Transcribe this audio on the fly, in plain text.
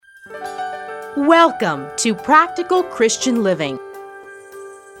Welcome to Practical Christian Living.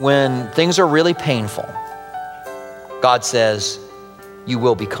 When things are really painful, God says, you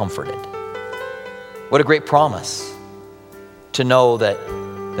will be comforted. What a great promise to know that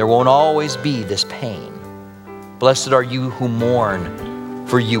there won't always be this pain. Blessed are you who mourn,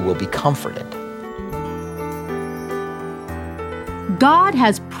 for you will be comforted. God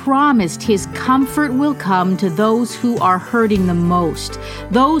has promised His comfort will come to those who are hurting the most,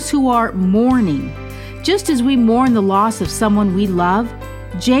 those who are mourning. Just as we mourn the loss of someone we love,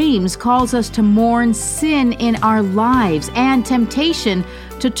 James calls us to mourn sin in our lives and temptation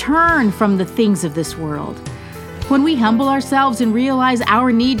to turn from the things of this world. When we humble ourselves and realize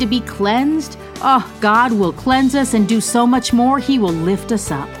our need to be cleansed, God will cleanse us and do so much more. He will lift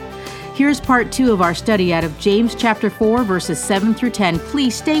us up. Here's part 2 of our study out of James chapter 4, verses 7 through 10.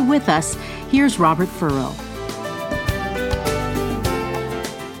 Please stay with us. Here's Robert Furrow.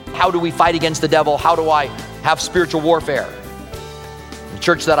 How do we fight against the devil? How do I have spiritual warfare? The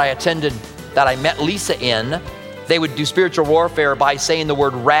church that I attended, that I met Lisa in, they would do spiritual warfare by saying the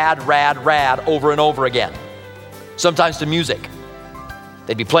word rad, rad, rad over and over again. Sometimes to music.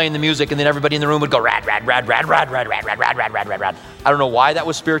 They'd be playing the music and then everybody in the room would go rad, rad, rad, rad, rad, rad, rad, rad, rad, rad, rad, rad, rad. I don't know why that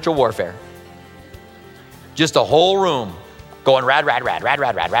was spiritual warfare. Just a whole room going rad, rad, rad, rad,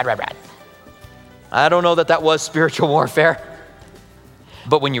 rad, rad, rad, rad, rad. I don't know that was spiritual warfare.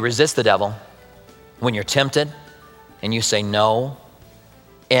 But when you resist the devil, when you're tempted and you say no,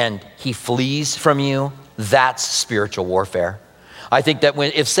 and he flees from you, that's spiritual warfare. I think that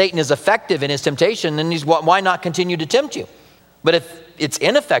if Satan is effective in his temptation, then why not continue to tempt you? But if it's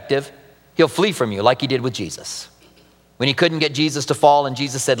ineffective, he'll flee from you like he did with Jesus. When he couldn't get Jesus to fall and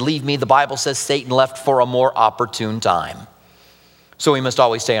Jesus said, leave me, the Bible says Satan left for a more opportune time. So we must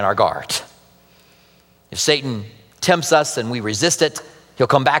always stay on our guard. If Satan tempts us and we resist it, he'll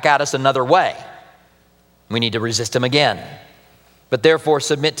come back at us another way. We need to resist him again. But therefore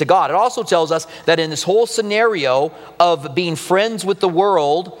submit to God. It also tells us that in this whole scenario of being friends with the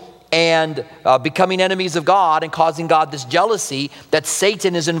world and becoming enemies of God and causing God this jealousy, that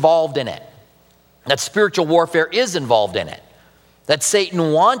Satan is involved in it. That spiritual warfare is involved in it. That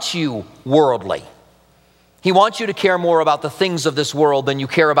Satan wants you worldly. He wants you to care more about the things of this world than you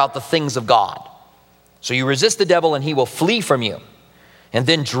care about the things of God. So you resist the devil and he will flee from you. And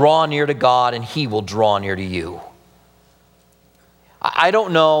then draw near to God and he will draw near to you. I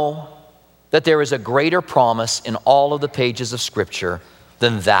don't know that there is a greater promise in all of the pages of Scripture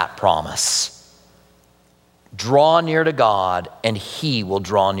than that promise. Draw near to God and he will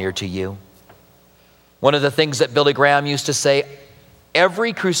draw near to you. One of the things that Billy Graham used to say,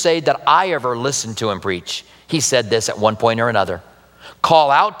 every crusade that I ever listened to him preach, he said this at one point or another. Call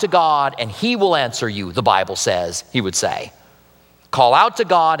out to God and he will answer you, the Bible says, he would say. Call out to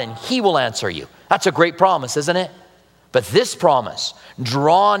God and he will answer you. That's a great promise, isn't it? But this promise,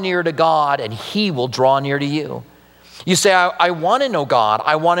 draw near to God and he will draw near to you. You say, I want to know God.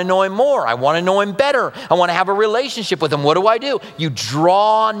 I want to know him more. I want to know him better. I want to have a relationship with him. What do? You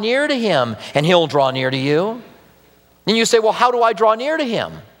draw near to him and he'll draw near to you. And you say, well, how do I draw near to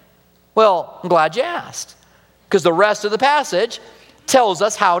him? Well, I'm glad you asked. Because the rest of the passage tells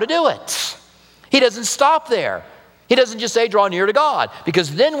us how to do it. He doesn't stop there. He doesn't just say draw near to God,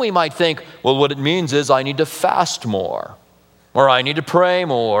 because then we might think, well, what it means is I need to fast more, or I need to pray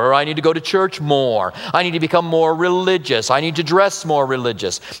more, or I need to go to church more. I need to become more religious. I need to dress more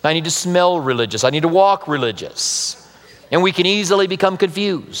religious. I need to smell religious. I need to walk religious. And we can easily become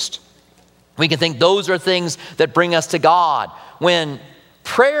confused. We can think those are things that bring us to God, when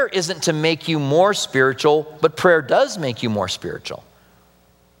prayer isn't to make you more spiritual, but prayer does make you more spiritual.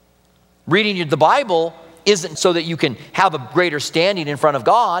 Reading the Bible isn't so that you can have a greater standing in front of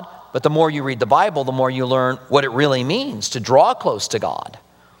God, but the more you read the Bible, the more you learn what it really means to draw close to God.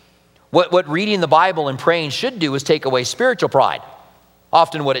 What reading the Bible and praying should do is take away spiritual pride.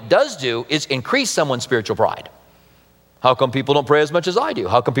 Often what it does do is increase someone's spiritual pride. How come people don't pray as much as I do?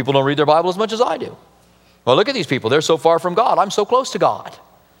 How come people don't read their Bible as much as I do? Well, look at these people. They're so far from God. I'm so close to God.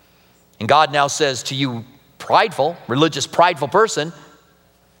 And God now says to you, prideful, religious, prideful person,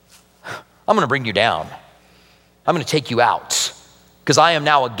 I'm going to bring you down. I'm going to take you out because I am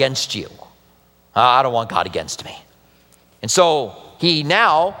now against you. I don't want God against me. And so he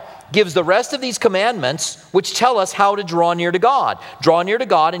now gives the rest of these commandments which tell us how to draw near to God. Draw near to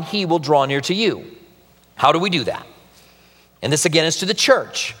God and he will draw near to you. How do we do that? And this again is to the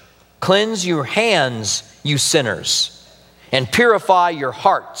church. Cleanse your hands, you sinners, and purify your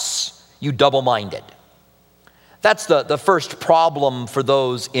hearts, you double-minded. That's the first problem for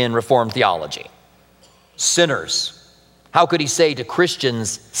those in Reformed theology. Sinners, How could he say to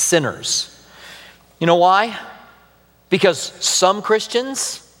Christians, sinners? You know why? Because some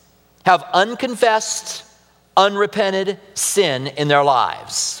Christians have unconfessed, unrepented sin in their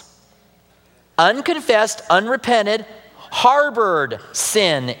lives. Unconfessed, unrepented, harbored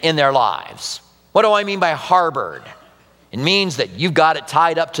sin in their lives. What do I mean by harbored? It means that you've got it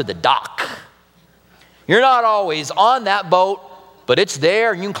tied up to the dock. You're not always on that boat, but it's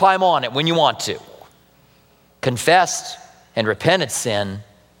there and you can climb on it when you want to. Confessed and repented sin,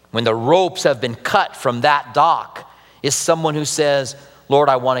 when the ropes have been cut from that dock, is someone who says, Lord,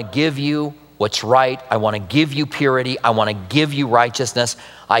 I want to give you what's right. I want to give you purity. I want to give you righteousness.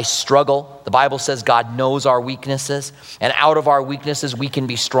 I struggle. The Bible says God knows our weaknesses, and out of our weaknesses we can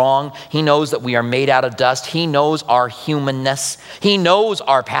be strong. He knows that we are made out of dust. He knows our humanness. He knows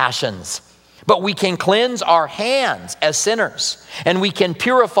our passions. But we can cleanse our hands as sinners, and we can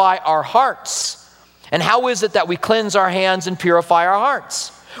purify our hearts. And how is it that we cleanse our hands and purify our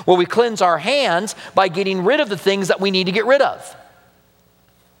hearts? Well, we cleanse our hands by getting rid of the things that we need to get rid of.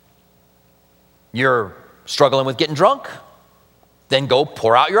 You're struggling with getting drunk? Then go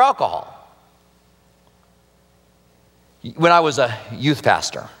pour out your alcohol. When I was a youth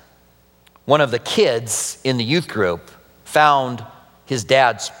pastor, one of the kids in the youth group found his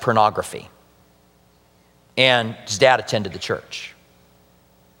dad's pornography. And his dad attended the church.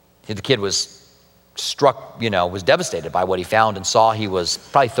 The kid was struck, was devastated by what he found and saw. He was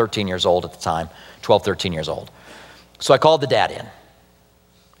probably 13 years old at the time, 12, 13 years old. So I called the dad in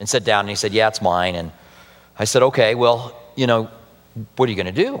and sat down, and he said, yeah, it's mine. And I said, okay, well, what are you going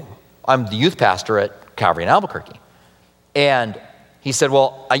to do? I'm the youth pastor at Calvary in Albuquerque. And he said,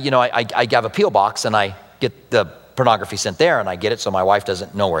 well, I have a P.O. box, and I get the pornography sent there, and I get it so my wife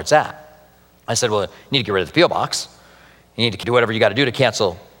doesn't know where it's at. I said, well, you need to get rid of the P.O. box. You need to do whatever you got to do to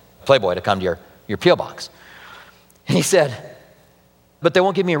cancel Playboy to come to your P.O. box. And he said, but they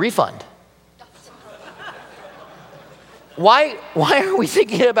won't give me a refund. Why are we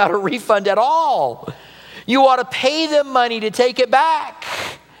thinking about a refund at all? You ought to pay them money to take it back.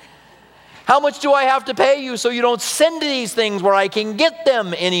 How much do I have to pay you so you don't send these things where I can get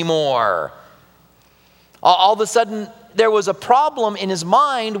them anymore? All of a sudden, there was a problem in his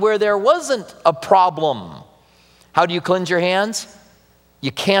mind where there wasn't a problem. How do you cleanse your hands?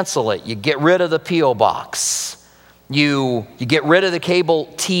 You cancel it. You get rid of the P.O. box. You get rid of the cable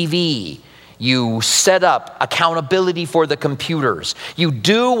TV. You set up accountability for the computers. You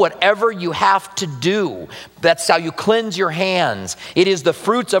do whatever you have to do. That's how you cleanse your hands. It is the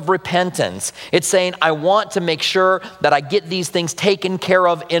fruits of repentance. It's saying, I want to make sure that I get these things taken care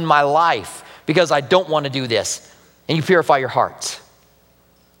of in my life because I don't want to do this. And you purify your heart.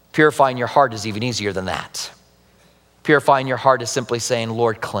 Purifying your heart is even easier than that. Purifying your heart is simply saying,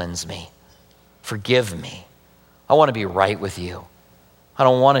 Lord, cleanse me. Forgive me. I want to be right with you. I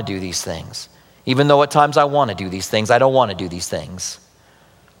don't want to do these things. Even though at times I want to do these things, I don't want to do these things.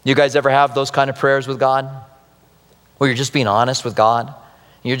 You guys ever have those kind of prayers with God? Where you're just being honest with God?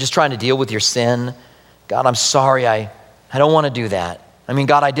 You're just trying to deal with your sin. God, I'm sorry, I don't want to do that. I mean,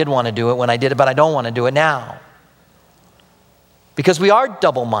 God, I did want to do it when I did it, but I don't want to do it now. Because we are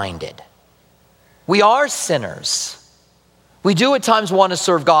double-minded. We are sinners. We do at times want to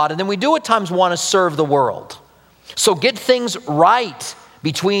serve God, and then we do at times want to serve the world. So get things right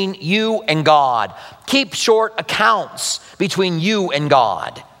between you and God. Keep short accounts between you and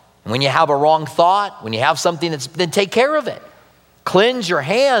God. And when you have a wrong thought, when you have something then take care of it. Cleanse your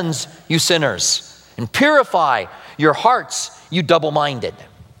hands, you sinners, and purify your hearts, you double-minded.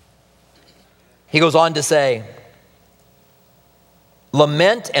 He goes on to say,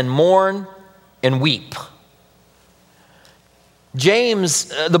 lament and mourn and weep.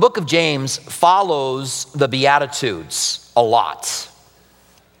 James, the book of James follows the Beatitudes a lot.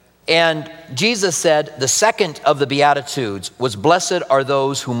 And Jesus said the second of the Beatitudes was, blessed are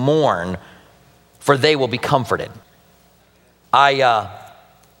those who mourn, for they will be comforted.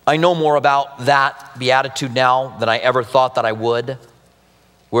 I know more about that Beatitude now than I ever thought that I would.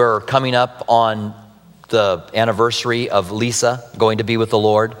 We're coming up on the anniversary of Lisa going to be with the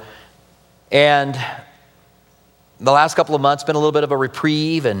Lord. And the last couple of months been a little bit of a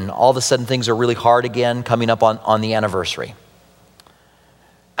reprieve, and all of a sudden things are really hard again coming up on the anniversary.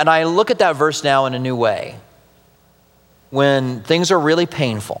 And I look at that verse now in a new way. When things are really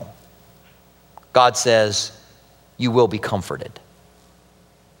painful, God says, you will be comforted.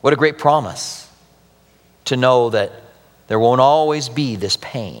 What a great promise to know that there won't always be this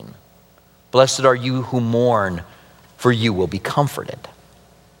pain. Blessed are you who mourn, for you will be comforted.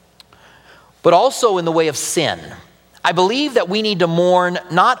 But also in the way of sin, I believe that we need to mourn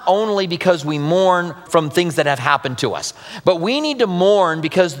not only because we mourn from things that have happened to us, but we need to mourn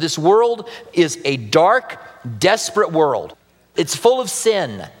because this world is a dark, desperate world. It's full of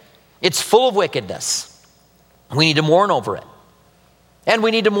sin. It's full of wickedness. We need to mourn over it. And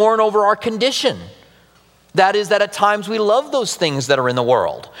we need to mourn over our condition. That is that at times we love those things that are in the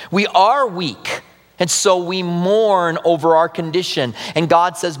world. We are weak. And so we mourn over our condition. And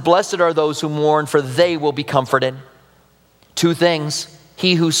God says, blessed are those who mourn, for they will be comforted. Two things.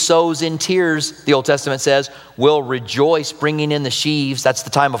 He who sows in tears, the Old Testament says, will rejoice bringing in the sheaves. That's the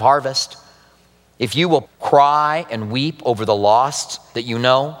time of harvest. If you will cry and weep over the lost that you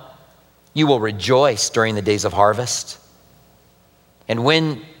know, you will rejoice during the days of harvest. And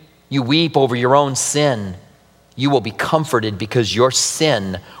when you weep over your own sin, you will be comforted because your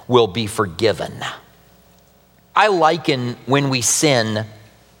sin will be forgiven. I liken when we sin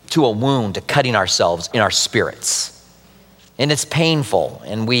to a wound, to cutting ourselves in our spirits. And it's painful,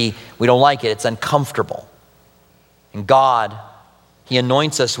 and we don't like it. It's uncomfortable. And God, He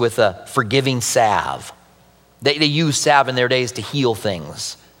anoints us with a forgiving salve. They used salve in their days to heal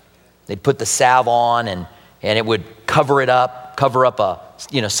things. They'd put the salve on, and it would cover up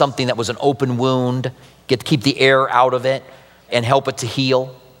something that was an open wound, keep the air out of it, and help it to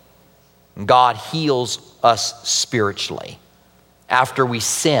heal. And God heals us spiritually after we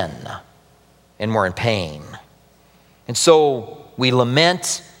sin and we're in pain. And so we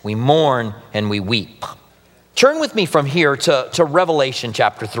lament, we mourn, and we weep. Turn with me from here to Revelation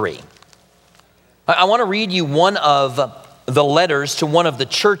chapter 3. I want to read you one of the letters to one of the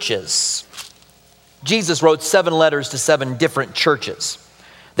churches. Jesus wrote 7 letters to 7 different churches.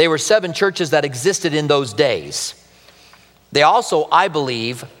 They were 7 churches that existed in those days. They also, I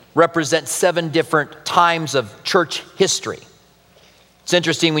believe, represent 7 different times of church history. It's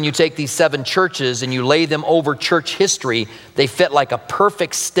interesting when you take these 7 churches and you lay them over church history, they fit like a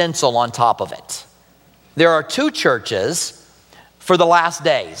perfect stencil on top of it. There are 2 churches for the last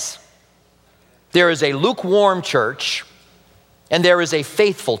days. There is a lukewarm church and there is a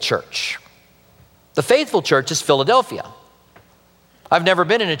faithful church. The faithful church is Philadelphia. I've never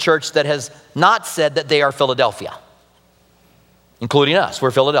been in a church that has not said that they are Philadelphia, including us.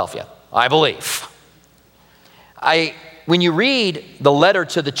 We're Philadelphia, I believe. When you read the letter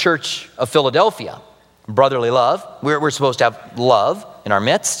to the church of Philadelphia, brotherly love, we're supposed to have love in our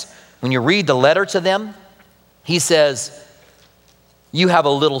midst. When you read the letter to them, he says, you have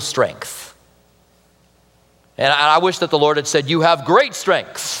a little strength. And I wish that the Lord had said, you have great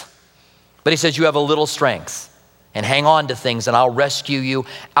strength. But he says, you have a little strength. And hang on to things, and I'll rescue you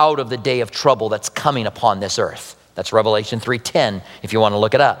out of the day of trouble that's coming upon this earth. That's Revelation 3:10, if you want to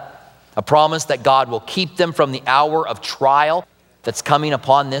look it up. A promise that God will keep them from the hour of trial that's coming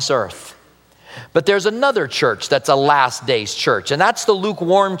upon this earth. But there's another church that's a last days church, and that's the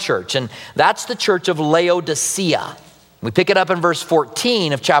lukewarm church, and that's the church of Laodicea. We pick it up in verse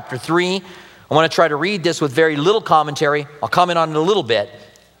 14 of chapter 3. I want to try to read this with very little commentary. I'll comment on it a little bit,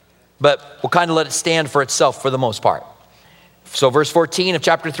 but we'll kind of let it stand for itself for the most part. So verse 14 of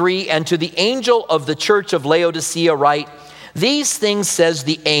chapter 3, and to the angel of the church of Laodicea write, these things says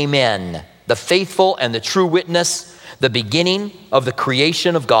the Amen, the faithful and the true witness, the beginning of the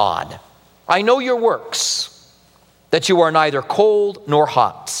creation of God. I know your works, that you are neither cold nor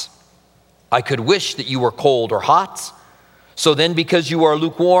hot. I could wish that you were cold or hot. So then, because you are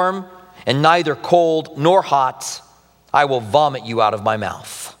lukewarm and neither cold nor hot, I will vomit you out of my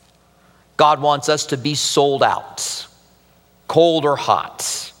mouth. God wants us to be sold out, cold or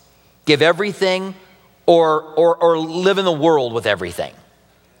hot. Give everything or live in the world with everything.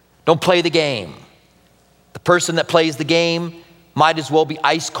 Don't play the game. The person that plays the game might as well be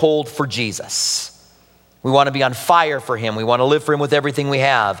ice cold for Jesus. We want to be on fire for him. We want to live for him with everything we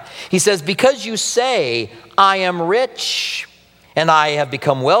have. He says, because you say, I am rich and I have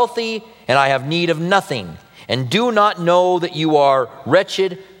become wealthy and I have need of nothing, and do not know that you are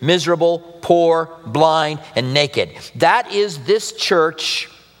wretched, miserable, poor, blind, and naked. That is this church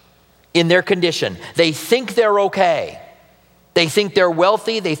in their condition. They think they're okay. They think they're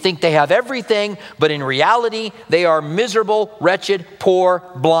wealthy. They think they have everything. But in reality, they are miserable, wretched, poor,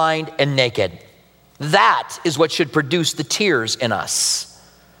 blind, and naked. That is what should produce the tears in us.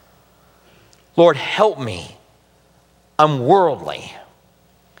 Lord, help me. I'm worldly.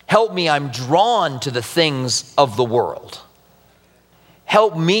 Help me, I'm drawn to the things of the world.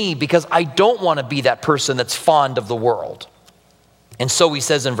 Help me, because I don't want to be that person that's fond of the world. And so he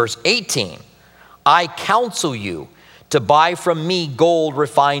says in verse 18, I counsel you to buy from me gold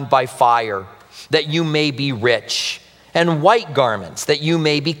refined by fire, that you may be rich, and white garments, that you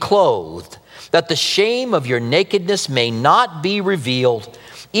may be clothed, that the shame of your nakedness may not be revealed.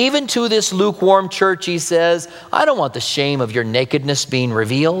 Even to this lukewarm church, he says, I don't want the shame of your nakedness being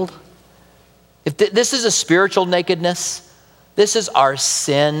revealed. If this is a spiritual nakedness, this is our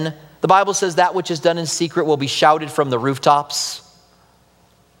sin. The Bible says that which is done in secret will be shouted from the rooftops.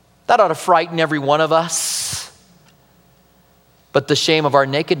 That ought to frighten every one of us. But the shame of our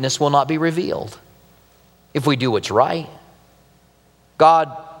nakedness will not be revealed if we do what's right.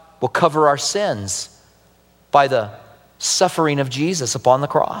 God will cover our sins by the suffering of Jesus upon the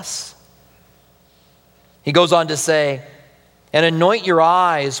cross. He goes on to say, and anoint your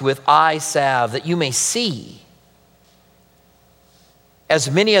eyes with eye salve that you may see.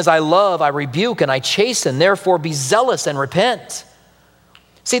 As many as I love, I rebuke and I chasten. Therefore be zealous and repent.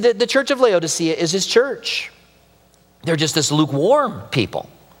 See, the church of Laodicea is his church. They're just this lukewarm people.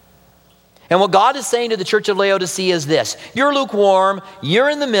 And what God is saying to the church of Laodicea is this: you're lukewarm, you're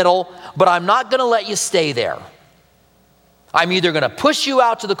in the middle, but I'm not going to let you stay there. I'm either going to push you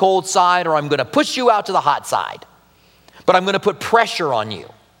out to the cold side or I'm going to push you out to the hot side. But I'm going to put pressure on you.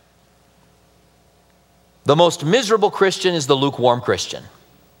 The most miserable Christian is the lukewarm Christian.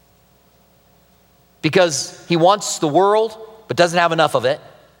 Because he wants the world, but doesn't have enough of it.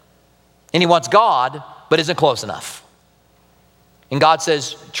 And he wants God, but isn't close enough. And God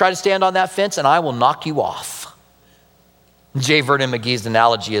says, try to stand on that fence and I will knock you off. J. Vernon McGee's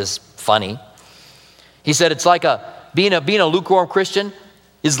analogy is funny. He said it's like being a lukewarm Christian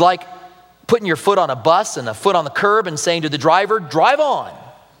is like putting your foot on a bus and a foot on the curb and saying to the driver, drive on.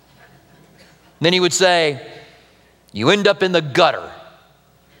 Then he would say, you end up in the gutter,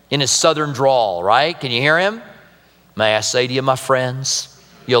 in his southern drawl, right? Can you hear him? May I say to you, my friends,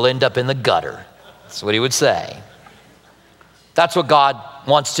 you'll end up in the gutter. That's what he would say. That's what God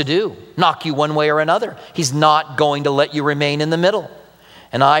wants to do, knock you one way or another. He's not going to let you remain in the middle.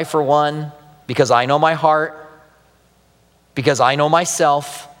 And I, for one, because I know my heart, because I know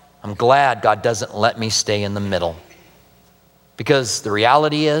myself, I'm glad God doesn't let me stay in the middle. Because the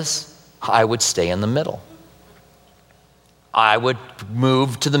reality is, I would stay in the middle. I would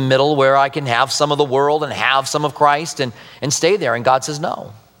move to the middle where I can have some of the world and have some of Christ and stay there. And God says,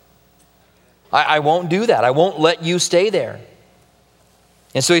 no. I won't do that. I won't let you stay there.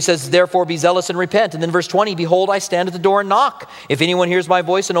 And so he says, therefore be zealous and repent. And then verse 20, behold, I stand at the door and knock. If anyone hears my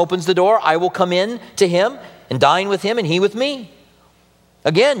voice and opens the door, I will come in to him and dine with him and he with me.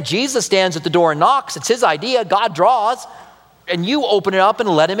 Again, Jesus stands at the door and knocks. It's his idea. God draws and you open it up and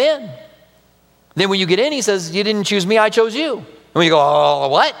let him in. Then when you get in, he says, you didn't choose me, I chose you. And when you go, oh,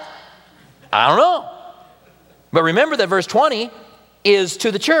 what? I don't know. But remember that verse 20 is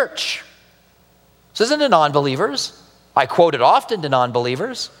to the church. This isn't to non-believers. I quote it often to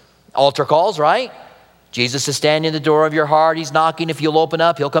non-believers. Altar calls, right? Jesus is standing at the door of your heart. He's knocking. If you'll open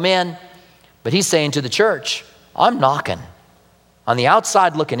up, he'll come in. But he's saying to the church, I'm knocking on the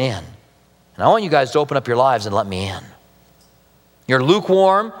outside looking in. And I want you guys to open up your lives and let me in. You're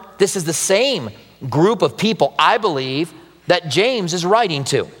lukewarm. This is the same group of people, I believe, that James is writing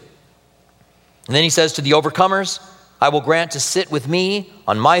to. And then he says to the overcomers, I will grant to sit with me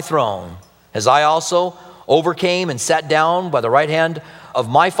on my throne, as I also overcame and sat down by the right hand of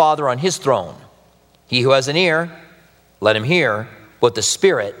my Father on his throne. He who has an ear, let him hear what the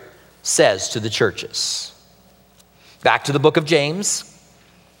Spirit says to the churches. Back to the book of James.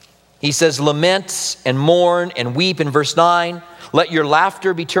 He says, lament and mourn and weep in verse 9. Let your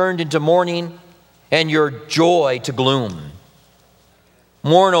laughter be turned into mourning and your joy to gloom.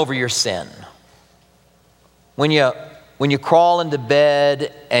 Mourn over your sin. When you crawl into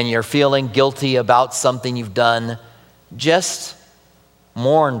bed and you're feeling guilty about something you've done, just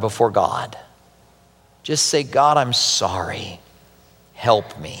mourn before God. Just say, God, I'm sorry.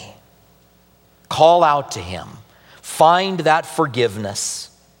 Help me. Call out to him. Find that forgiveness.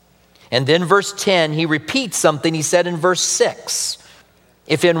 And then verse 10, he repeats something he said in verse 6.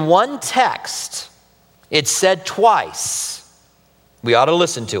 If in one text it's said twice, we ought to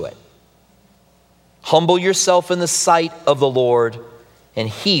listen to it. Humble yourself in the sight of the Lord, and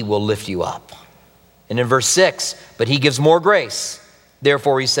he will lift you up. And in verse 6, but he gives more grace.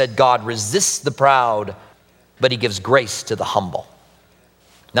 Therefore, he said, God resists the proud, but he gives grace to the humble.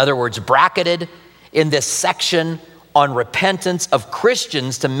 In other words, bracketed in this section on repentance of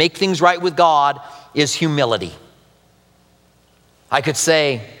Christians to make things right with God is humility. I could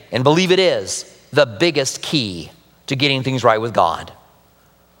say, and believe it is, the biggest key to getting things right with God.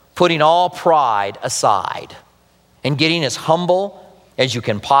 Putting all pride aside and getting as humble as you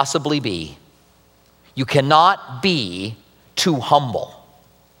can possibly be. You cannot be too humble.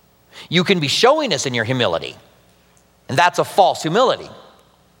 You can be showing us in your humility, and that's a false humility.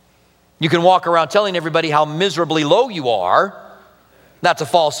 You can walk around telling everybody how miserably low you are. That's a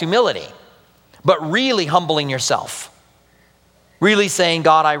false humility. But really humbling yourself. Really saying,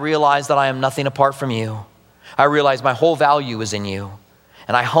 God, I realize that I am nothing apart from you. I realize my whole value is in you.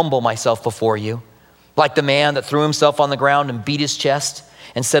 And I humble myself before you. Like the man that threw himself on the ground and beat his chest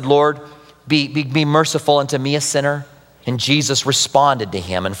and said, Lord, be merciful unto me, a sinner. And Jesus responded to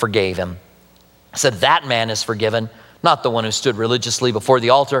him and forgave him. Said, that man is forgiven, not the one who stood religiously before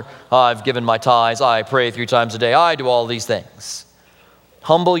the altar. I've given my tithes. I pray 3 times a day. I do all these things.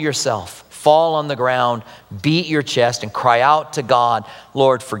 Humble yourself. Fall on the ground. Beat your chest and cry out to God,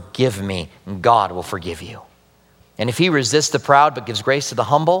 Lord, forgive me. And God will forgive you. And if he resists the proud but gives grace to the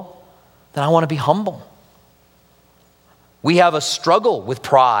humble, then I want to be humble. We have a struggle with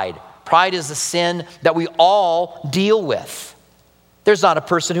pride. Pride is a sin that we all deal with. There's not a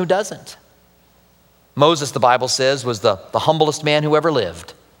person who doesn't. Moses, the Bible says, was the humblest man who ever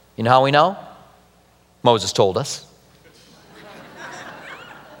lived. You know how we know? Moses told us.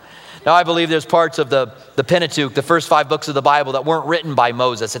 Now, I believe there's parts of the Pentateuch, the first 5 books of the Bible, that weren't written by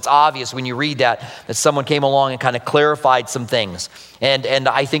Moses. It's obvious when you read that someone came along and kind of clarified some things. And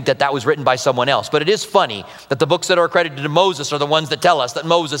I think that was written by someone else. But it is funny that the books that are accredited to Moses are the ones that tell us that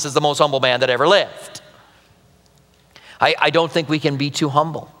Moses is the most humble man that ever lived. I don't think we can be too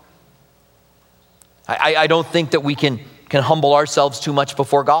humble. I don't think that we can humble ourselves too much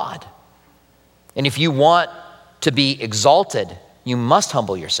before God. And if you want to be exalted, you must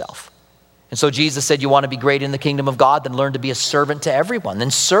humble yourself. And so Jesus said, you want to be great in the kingdom of God, then learn to be a servant to everyone.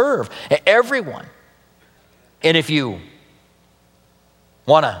 Then serve everyone. And if you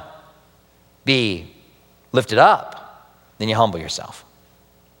want to be lifted up, then you humble yourself.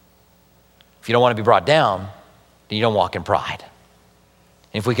 If you don't want to be brought down, then you don't walk in pride.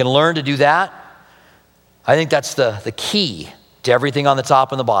 And if we can learn to do that, I think that's the key to everything on the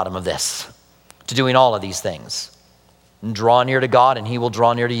top and the bottom of this, to doing all of these things. And draw near to God and he will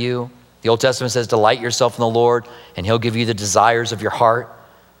draw near to you. The Old Testament says, delight yourself in the Lord and he'll give you the desires of your heart.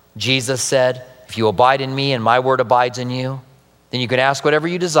 Jesus said, if you abide in me and my word abides in you, then you can ask whatever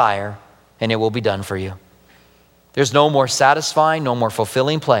you desire and it will be done for you. There's no more satisfying, no more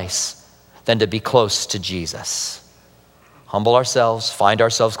fulfilling place than to be close to Jesus. Humble ourselves, find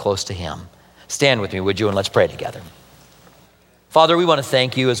ourselves close to him. Stand with me, would you, and let's pray together. Father, we want to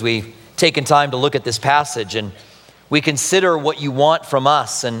thank you as we've taken time to look at this passage and we consider what you want from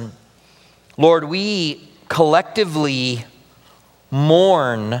us. And Lord, we collectively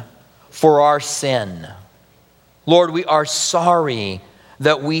mourn for our sin. Lord, we are sorry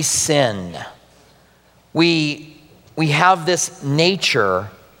that we sin. We have this nature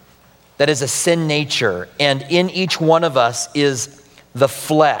that is a sin nature, and in each one of us is the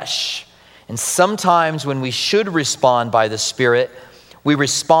flesh. And sometimes when we should respond by the Spirit, we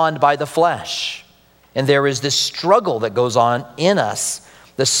respond by the flesh. And there is this struggle that goes on in us,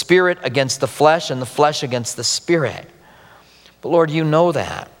 the spirit against the flesh and the flesh against the spirit. But Lord, you know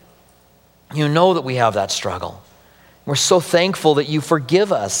that. You know that we have that struggle. We're so thankful that you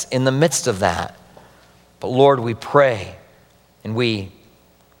forgive us in the midst of that. But Lord, we pray and we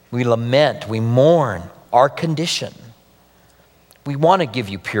lament, we mourn our condition. We want to give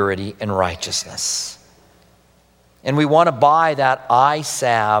you purity and righteousness. And we want to buy that eye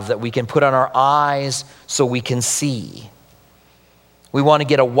salve that we can put on our eyes so we can see. We want to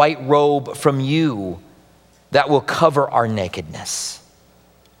get a white robe from you that will cover our nakedness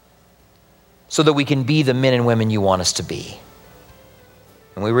so that we can be the men and women you want us to be.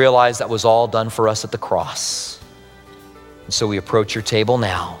 And we realize that was all done for us at the cross. And so we approach your table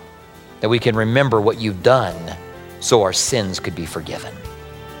now that we can remember what you've done so our sins could be forgiven.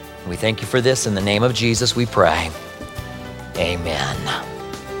 And we thank you for this. In the name of Jesus, we pray. Amen.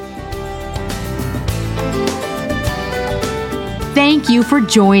 Thank you for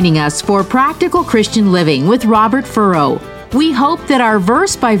joining us for Practical Christian Living with Robert Furrow. We hope that our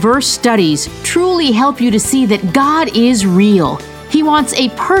verse-by-verse studies truly help you to see that God is real. He wants a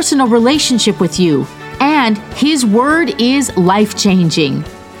personal relationship with you, and His Word is life-changing.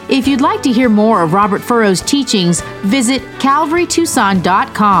 If you'd like to hear more of Robert Furrow's teachings, visit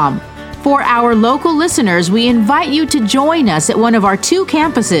calvarytucson.com. For our local listeners, we invite you to join us at one of our 2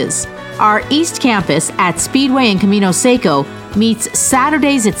 campuses. Our East Campus at Speedway and Camino Seco meets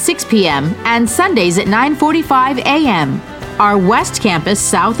Saturdays at 6 p.m. and Sundays at 9:45 a.m. Our West Campus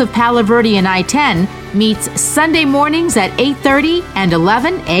south of Palo Verde and I-10 meets Sunday mornings at 8:30 and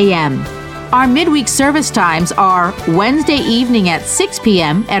 11 a.m. Our midweek service times are Wednesday evening at 6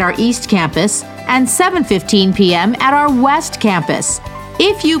 p.m. at our East Campus and 7:15 p.m. at our West Campus.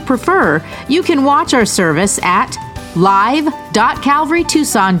 If you prefer, you can watch our service at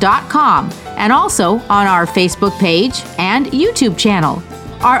live.calvarytucson.com, and also on our Facebook page and YouTube channel.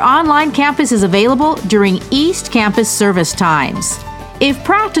 Our online campus is available during East Campus service times. If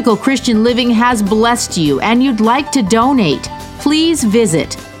Practical Christian Living has blessed you and you'd like to donate, please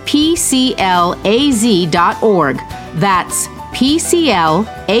visit PCLAZ.org. That's PCLAZ.org,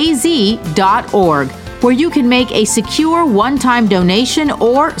 where you can make a secure one-time donation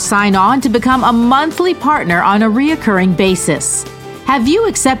or sign on to become a monthly partner on a reoccurring basis. Have you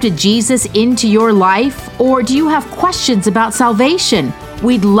accepted Jesus into your life, or do you have questions about salvation?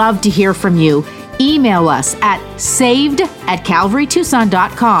 We'd love to hear from you. Email us at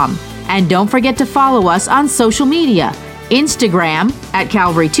saved@calvarytucson.com. And don't forget to follow us on social media, Instagram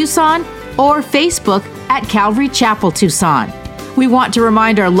 @Calvary Tucson or Facebook @Calvary Chapel Tucson. We want to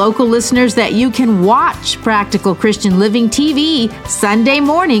remind our local listeners that you can watch Practical Christian Living TV Sunday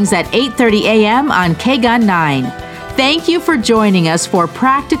mornings at 8:30 a.m. on KGUN 9. Thank you for joining us for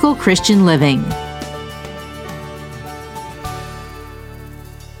Practical Christian Living.